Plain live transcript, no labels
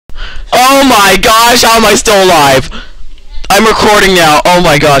my gosh, how am I still alive? I'm recording now. Oh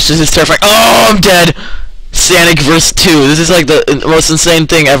my gosh, this is terrifying. Oh, I'm dead. SANICVERSE 2. This is like the most insane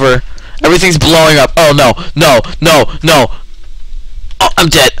thing ever. Everything's blowing up. Oh no, no, no, no. Oh, I'm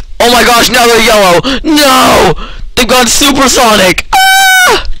dead. Oh my gosh, now they're yellow. No! They've gone supersonic.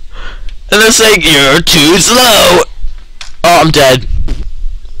 Ah! And they're saying, you're too slow. Oh, I'm dead.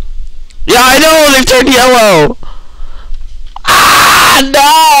 Yeah, I know, they've turned yellow. Ah,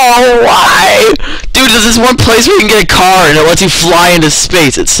 no! Why? Dude, there's this one place where you can get a car and it lets you fly into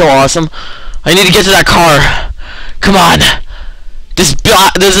space. It's so awesome. I need to get to that car. Come on. There's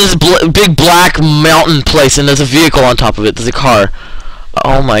this big black mountain place and there's a vehicle on top of it. There's a car.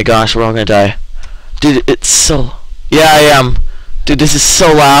 Oh my gosh, we're all gonna die. Dude, it's so... Yeah, I am. Dude, this is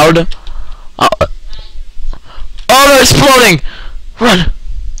so loud. Oh, they're exploding! Run!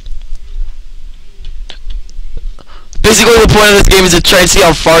 Basically, the point of this game is to try and see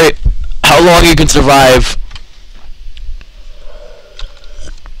how long you can survive.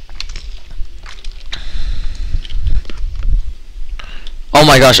 Oh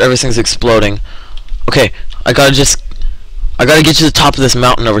my gosh, everything's exploding. Okay, I gotta get to the top of this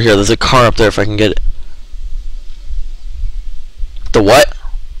mountain over here. There's a car up there if I can get it. The what?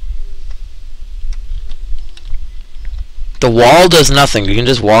 The wall does nothing. You can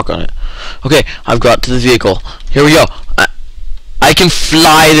just walk on it. Okay, I've got to the vehicle. Here we go. I can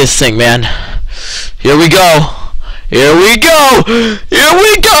fly this thing, man. Here we go. Here we go. Here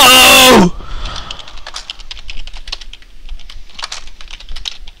we go.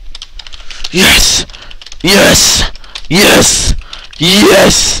 Yes. Yes. Yes.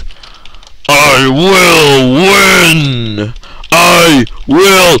 Yes. I will win. I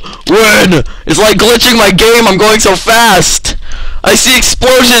will win! It's like glitching my game, I'm going so fast! I see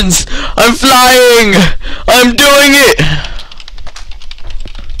explosions! I'm flying! I'm doing it!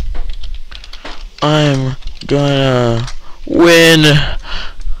 I'm gonna win.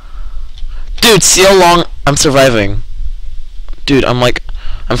 Dude, see how long I'm surviving. Dude, I'm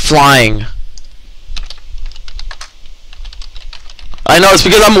flying. I know, it's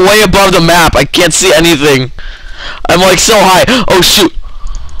because I'm way above the map. I can't see anything. I'm like so high. Oh shoot.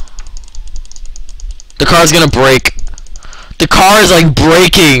 The car's gonna break. The car is like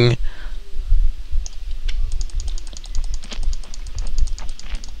breaking.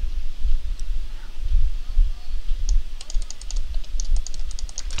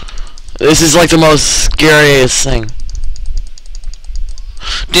 This is like the most scariest thing.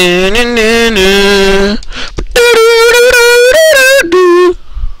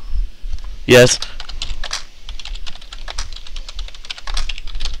 Yes.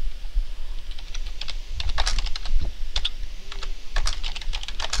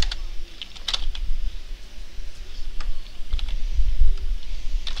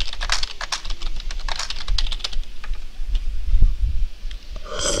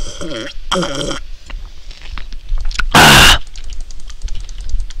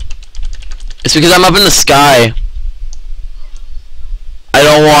 It's because I'm up in the sky. I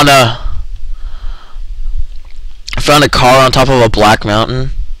don't wanna... I found a car on top of a black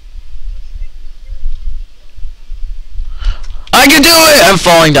mountain. I can do it! I'm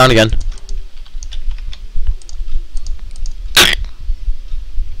falling down again.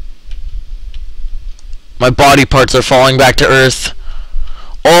 My body parts are falling back to Earth.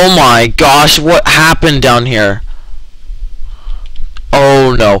 Oh my gosh, what happened down here?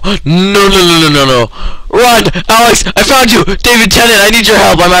 Oh no. No, no, no, no, no, no. Run! Alex, I found you! David Tennant, I need your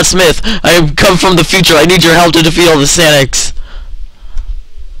help. I'm Matt Smith. I have come from the future. I need your help to defeat all the Sanics.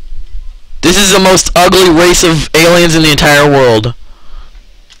 This is the most ugly race of aliens in the entire world.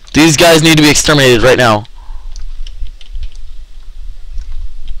 These guys need to be exterminated right now.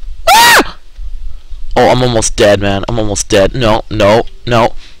 Ah! Oh, I'm almost dead, man. I'm almost dead. No, no,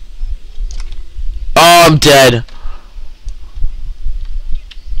 no. Oh, I'm dead.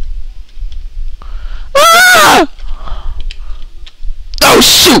 Ah! Oh,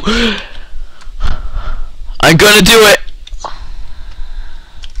 shoot! I'm gonna do it.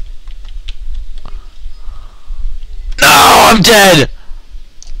 No, I'm dead.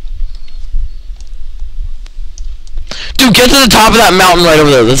 Dude, get to the top of that mountain right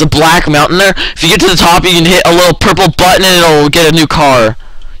over there. There's a black mountain there. If you get to the top, you can hit a little purple button and it'll get a new car.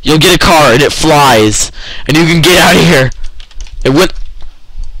 You'll get a car and it flies. And you can get out of here. It went...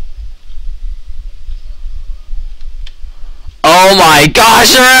 Oh my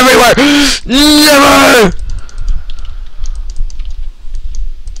gosh, they're everywhere! Never!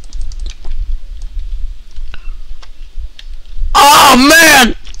 Oh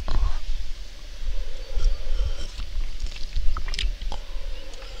man!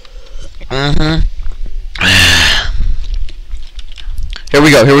 Here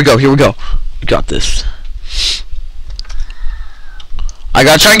we go, here we go, here we go. We got this. I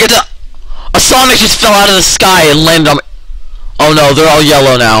gotta try and get to... A Sonic just fell out of the sky and landed on me. Oh no, they're all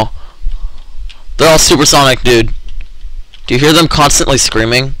yellow now. They're all supersonic, dude. Do you hear them constantly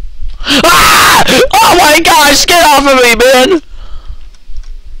screaming? Ah! Oh my gosh, get off of me, man!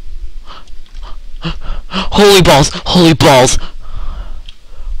 Holy balls, holy balls.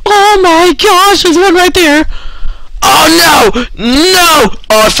 Oh my gosh, there's one right there. Oh no! No!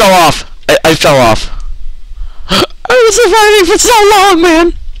 Oh, I fell off. I fell off. I was surviving for so long,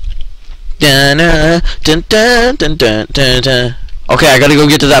 man. Dun, dun, dun, dun, dun, dun, dun. Okay, I gotta go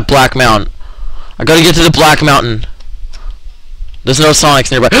get to that black mountain. I gotta get to the black mountain. There's no Sonics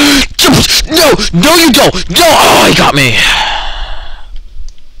nearby. No! No, you don't! No! Oh, he got me.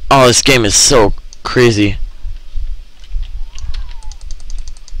 Oh, this game is so crazy.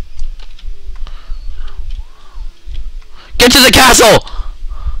 Get to the castle!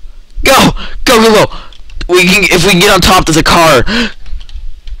 Go! Go, go, go! If we can get on top, there's a car.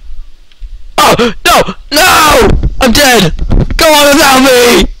 Oh, no! No! I'm dead! Go on without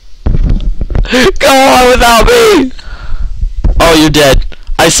me! Go on without me! Oh, you're dead.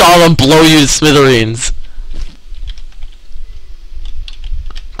 I saw them blow you to smithereens.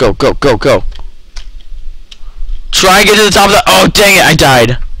 Go, go, go, go. Try and get to the top of the... Oh, dang it, I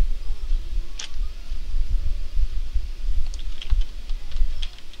died.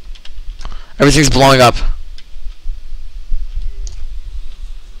 Everything's blowing up.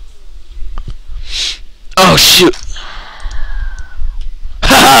 Oh, shoot.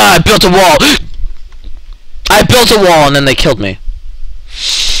 Haha, I built a wall. I built a wall and then they killed me.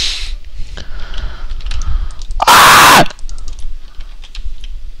 Ah!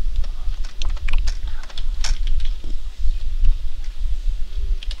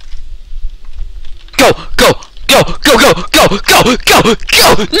 Go, go, go, go, go, go, go, go,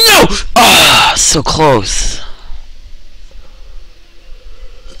 go! No! Ah, so close.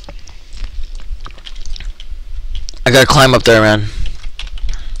 I gotta climb up there, man.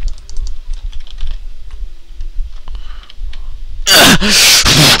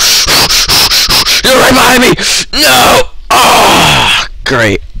 You're right behind me! No! Oh,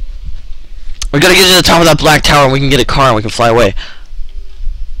 great. We gotta get to the top of that black tower and we can get a car and we can fly away.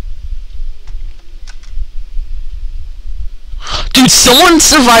 Dude, someone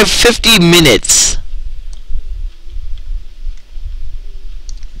survived 50 minutes.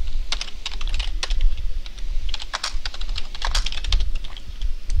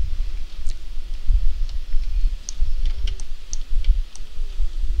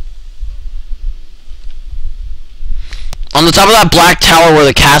 On the top of that black tower where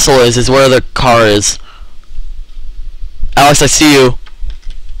the castle is where the car is. Alex, I see you.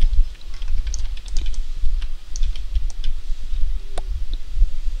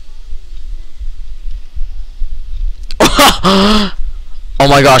 Oh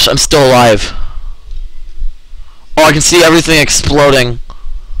my gosh, I'm still alive. Oh, I can see everything exploding.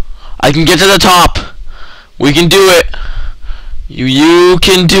 I can get to the top. We can do it. You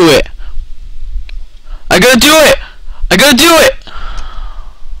can do it. I gotta do it. I gotta do it!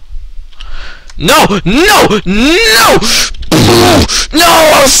 No! No! No! No!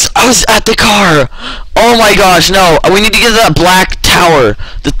 I was at the car! Oh my gosh, no! We need to get to that black tower.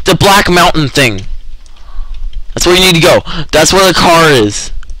 The black mountain thing. That's where you need to go. That's where the car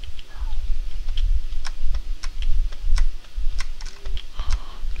is.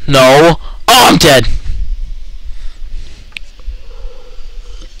 No. Oh, I'm dead.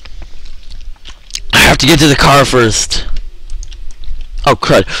 I have to get to the car first. Oh,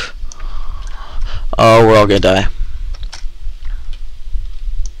 crud. Oh, we're all gonna die.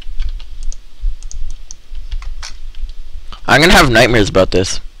 I'm gonna have nightmares about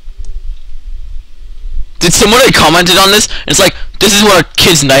this. Did someone commented on this? It's like, this is what a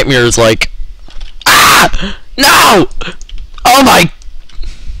kid's nightmare is like. Ah! No! Oh my...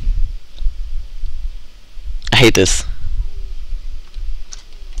 I hate this.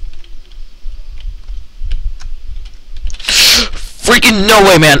 Freaking no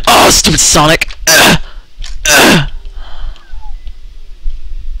way, man. Oh, stupid Sonic.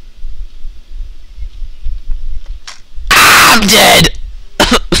 I'm dead.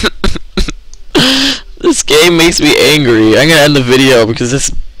 This game makes me angry. I'm gonna end the video because this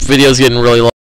video is getting really long.